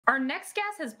Our next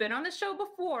guest has been on the show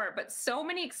before, but so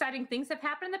many exciting things have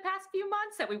happened in the past few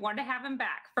months that we wanted to have him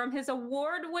back. From his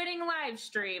award-winning live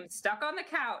stream, Stuck on the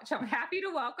Couch, I'm happy to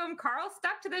welcome Carl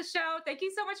Stuck to the show. Thank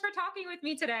you so much for talking with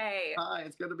me today. Hi,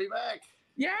 it's good to be back.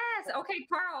 Yes. Okay,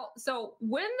 Carl. So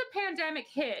when the pandemic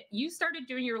hit, you started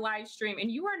doing your live stream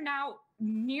and you are now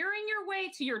nearing your way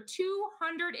to your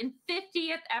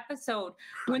 250th episode.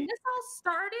 When this all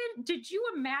started, did you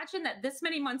imagine that this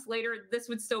many months later, this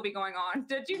would still be going on?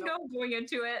 Did you know going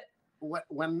into it?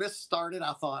 When this started,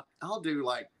 I thought I'll do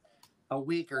like a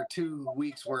week or 2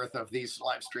 weeks worth of these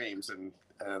live streams, and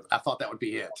I thought that would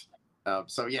be it.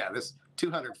 So yeah, this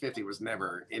 250 was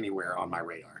never anywhere on my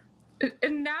radar.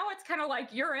 And now it's kind of like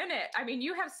you're in it. I mean,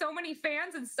 you have so many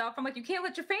fans and stuff. I'm like, you can't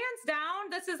let your fans down.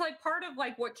 This is like part of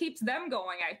like what keeps them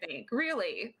going, I think,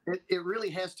 really. It really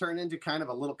has turned into kind of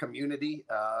a little community,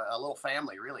 a little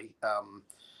family, really.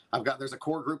 There's a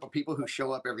core group of people who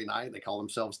show up every night. They call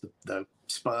themselves the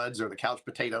Spuds or the Couch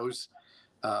Potatoes.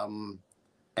 And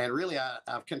really,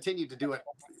 I've continued to do it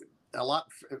a lot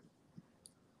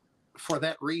for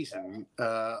that reason,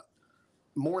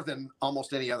 more than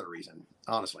almost any other reason,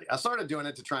 honestly. I started doing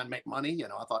it to try and make money. I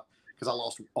thought, because I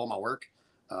lost all my work.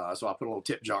 So I put a little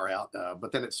tip jar out.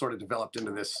 But then it sort of developed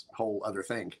into this whole other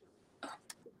thing.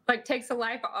 Like takes a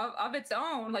life of its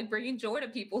own, like bringing joy to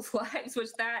people's lives,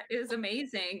 which that is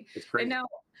amazing. It's great. And now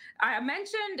I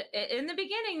mentioned in the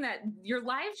beginning that your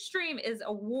live stream is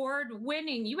award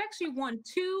winning. You actually won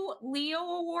 2 Leo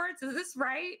awards. Is this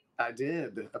right? I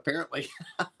did, apparently.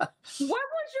 What was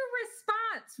your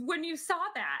response when you saw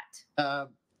that?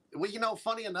 Well,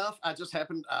 funny enough, I just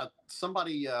happened,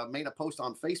 somebody made a post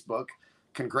on Facebook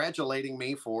congratulating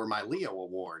me for my Leo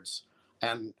awards.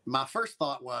 And my first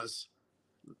thought was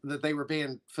that they were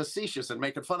being facetious and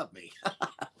making fun of me,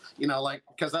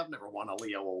 because I've never won a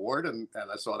Leo award. And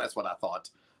so that's what I thought.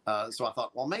 So I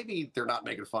thought, well, maybe they're not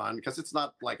making fun because it's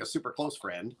not like a super close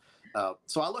friend.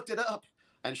 So I looked it up,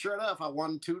 and sure enough, I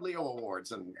won 2 Leo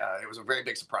awards, and it was a very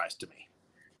big surprise to me.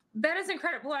 That is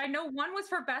incredible. I know one was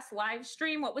for best live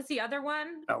stream. What was the other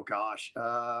one? Oh gosh.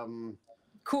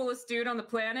 Coolest dude on the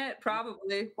planet,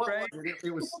 probably. Well, right?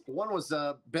 it was one was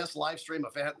best live stream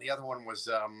event, and the other one was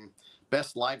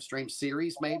best live stream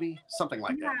series, maybe something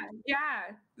like that.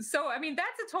 Yeah. So I mean,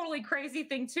 that's a totally crazy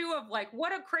thing too. Of like,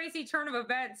 what a crazy turn of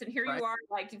events, and here you are,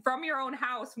 like from your own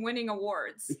house, winning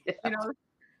awards. Yeah.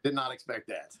 Did not expect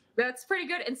that. That's pretty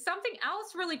good. And something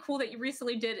else really cool that you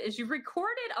recently did is you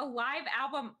recorded a live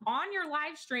album on your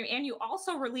live stream, and you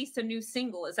also released a new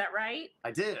single. Is that right? I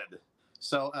did.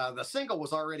 So the single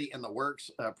was already in the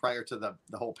works prior to the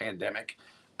whole pandemic.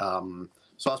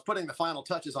 So I was putting the final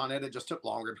touches on it. It just took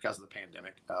longer because of the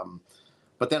pandemic.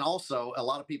 But then also a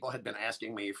lot of people had been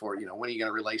asking me for, when are you going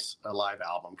to release a live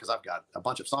album? Because I've got a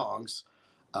bunch of songs.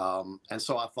 And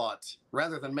so I thought,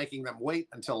 rather than making them wait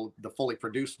until the fully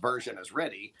produced version is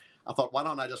ready, I thought, why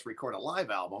don't I just record a live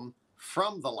album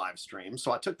from the live stream?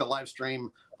 So I took the live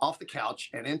stream off the couch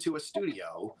and into a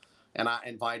studio, and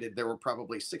there were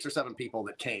probably 6 or 7 people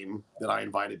that I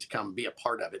invited to come be a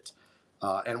part of it.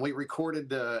 And we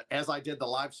recorded, as I did the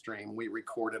live stream, we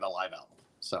recorded a live album.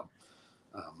 So,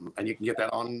 and you can get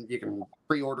that you can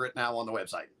pre-order it now on the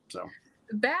website. So.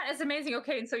 That is amazing.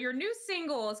 Okay, and so your new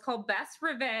single is called Best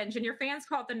Revenge, and your fans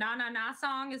call it the Na Na Na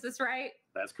song. Is this right?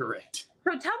 That's correct.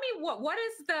 So tell me, what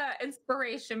is the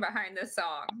inspiration behind this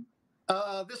song?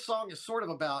 This song is sort of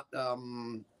about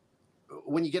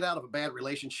when you get out of a bad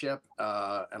relationship,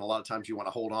 and a lot of times you want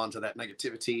to hold on to that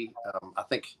negativity. I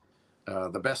think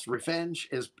the best revenge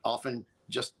is often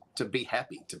just to be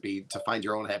happy, to find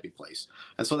your own happy place.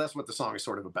 And so that's what the song is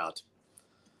sort of about.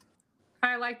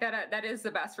 I like that. That is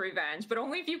the best revenge, but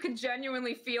only if you can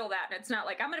genuinely feel that. And it's not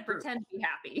like, I'm going to pretend to be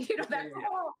happy.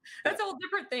 That's a whole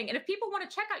different thing. And if people want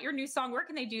to check out your new song, where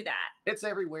can they do that? It's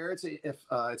everywhere. It's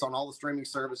on all the streaming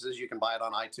services. You can buy it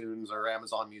on iTunes or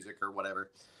Amazon Music or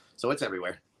whatever. So it's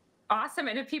everywhere. Awesome.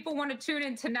 And if people want to tune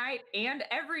in tonight and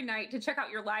every night to check out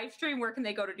your live stream, where can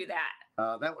they go to do that?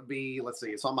 That would be, let's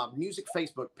see, it's on my music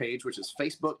Facebook page, which is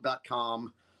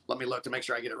facebook.com. Let me look to make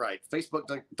sure I get it right.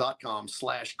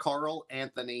 Facebook.com/Carl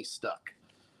Anthony Stuck.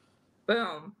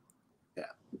 Boom.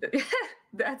 Yeah.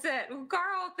 That's it. Well,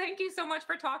 Carl, thank you so much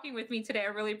for talking with me today. I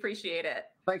really appreciate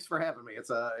it. Thanks for having me.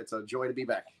 It's a joy to be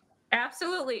back.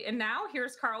 Absolutely. And now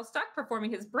here's Carl Stuck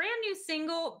performing his brand new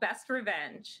single, Best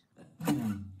Revenge.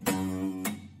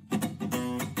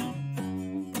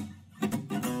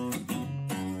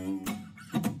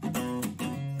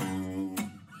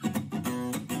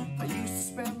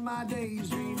 My days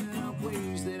dreaming up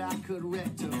ways that I could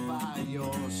rectify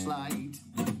your slight.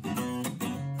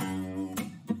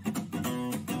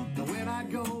 And when I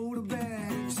go to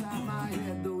bed inside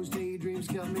dreams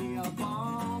kept me up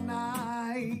all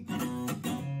night.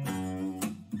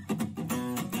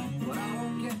 But I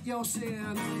won't get your sin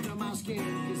under my skin,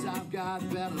 'cause I've got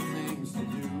better things to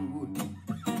do.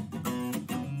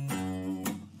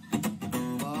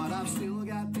 But I've still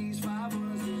got these 5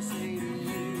 words to say to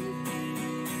you.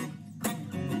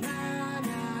 Na,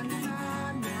 na, na,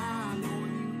 na, na,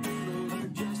 knowing you will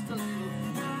hurt just a little.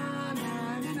 Na, na,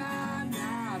 na, na,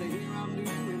 na, to hear I'm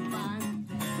doing fine.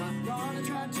 Not gonna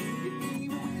try to get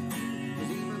even with you,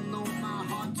 'cause even though my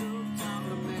heart took time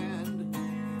to mend,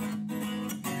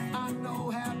 I know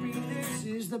happiness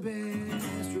is the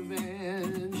best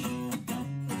revenge.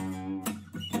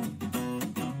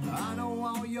 I know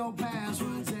all your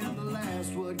passwords, and the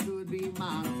last word could be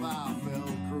mine if I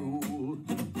felt cruel.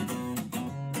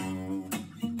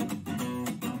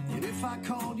 And if I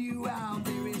called you out,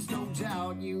 there is no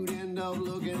doubt you'd end up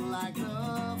looking like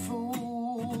the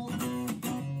fool.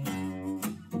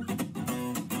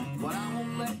 But I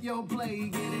won't let your play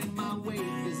get in my way,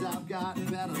 'cause I've got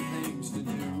better things to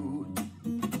do.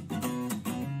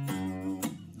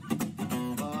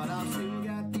 But I've still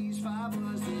got these 5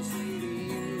 words to say to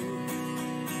you.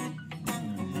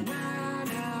 Na,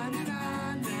 na, na, na,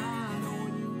 na,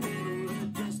 knowing you will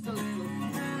hurt just a little.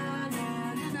 Na, na,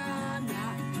 na, na, na,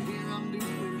 to hear I'm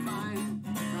doing fine.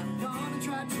 Not gonna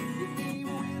try to get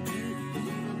even with you, 'cause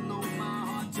even though my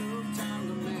heart took time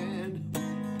to mend,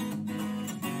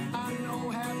 I know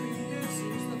happiness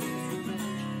is the best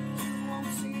revenge. You won't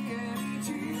see any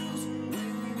tears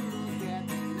when you look at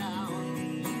me now.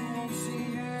 You won't see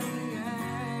any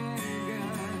anger.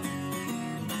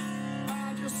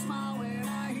 I just smile when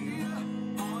I hear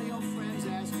all your friends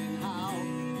asking how.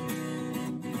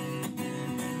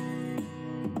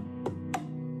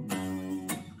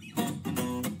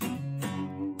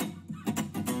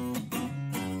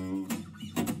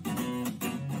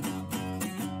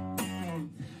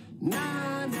 Na,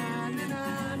 na, na, na,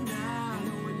 na,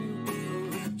 knowing you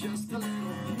will hurt just a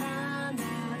little. Na,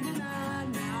 na, na, na,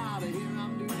 na, to hear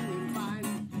I'm doing fine.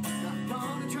 Not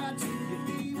gonna try to get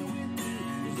even with you,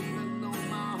 'cause even though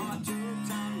my heart took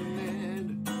time to mend,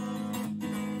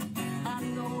 I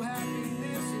know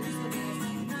happiness is the best.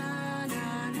 Na, na,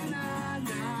 na, na,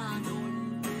 na, knowing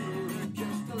you will hurt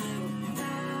just a little.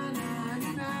 Na, na, na,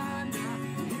 na, na,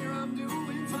 to hear I'm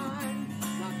doing fine.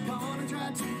 Not gonna try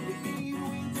to get even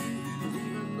with you, 'cause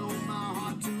even though my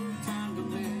heart took time to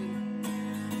mend,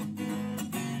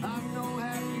 I know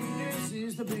happiness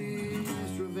is the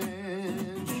best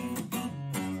revenge.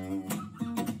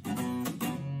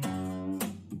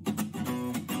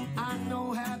 I know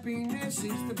happiness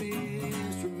is the best